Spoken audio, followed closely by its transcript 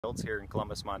Fields here in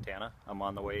Columbus, Montana. I'm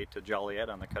on the way to Joliet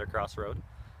on the Cut Across Road.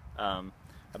 I've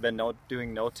been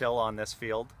doing no-till on this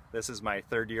field. This is my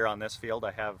third year on this field.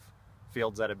 I have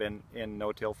fields that have been in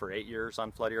no-till for 8 years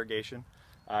on flood irrigation.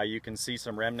 You can see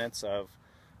some remnants of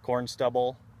corn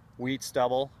stubble, wheat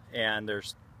stubble, and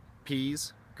there's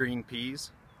peas, green peas,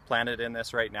 planted in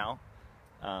this right now.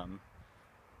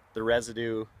 The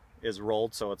residue is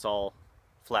rolled, so it's all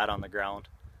flat on the ground.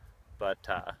 But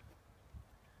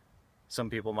some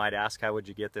people might ask, how would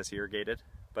you get this irrigated?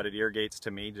 But it irrigates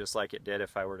to me just like it did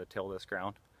if I were to till this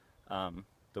ground.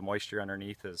 The moisture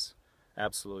underneath is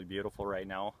absolutely beautiful right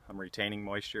now. I'm retaining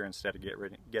moisture instead of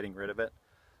getting rid of it.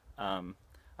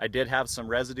 I did have some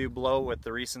residue blow with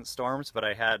the recent storms, but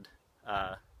I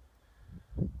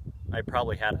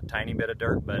probably had a tiny bit of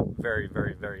dirt, but very,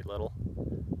 very, very little.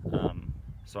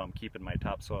 So I'm keeping my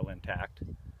topsoil intact.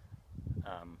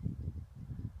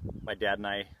 My dad and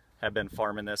I have been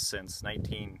farming this since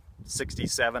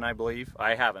 1967, I believe.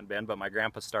 I haven't been, but my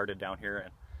grandpa started down here,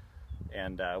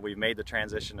 and we've made the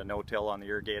transition to no-till on the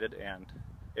irrigated, and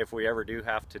if we ever do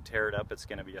have to tear it up, it's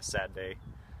going to be a sad day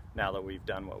now that we've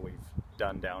done what we've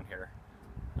done down here.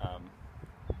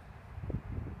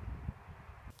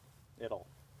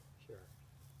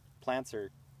 Plants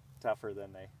are tougher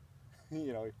than they,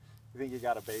 you know, you think you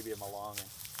got to baby them along, and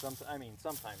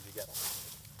sometimes you get them,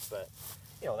 but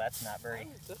you know, that's not very.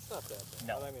 That's not that bad.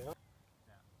 No. I mean,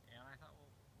 yeah. And I thought,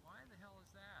 well, why the hell is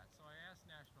that? So I asked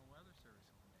National Weather Service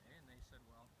one day, and they said,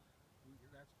 well,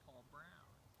 that's Paul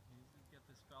Brown. You get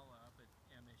this fella up at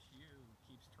MSU who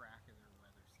keeps track of their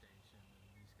weather station, and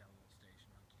he's got a little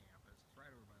station on campus. It's right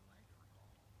over by Langford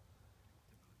Hall.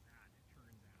 It's about that. And it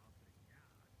turns out that, yeah,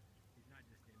 he's not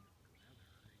just into the weather,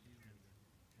 he's into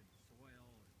the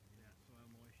soil and soil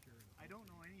moisture. I don't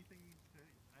know anything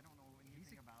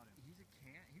about him.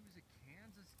 He was a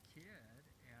Kansas kid,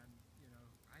 and you know,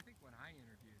 I think when I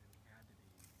interviewed him, he had to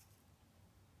be.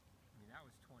 I mean, that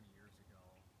was 20 years ago,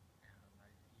 and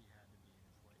he had to be in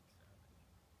his late 70s.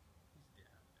 He's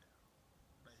dead now,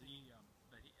 but he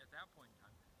at that point in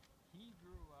time, he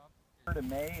grew up.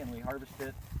 In May, and we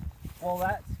harvested. Well,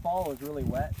 that fall was really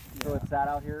wet, so it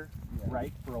sat out here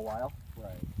right for a while.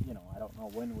 right. You know, I don't know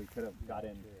when we could have got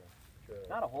in. Sure.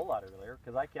 Not a whole lot earlier,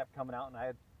 because I kept coming out, and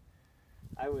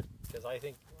I would, because I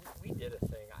think we did a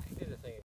thing. I did a thing.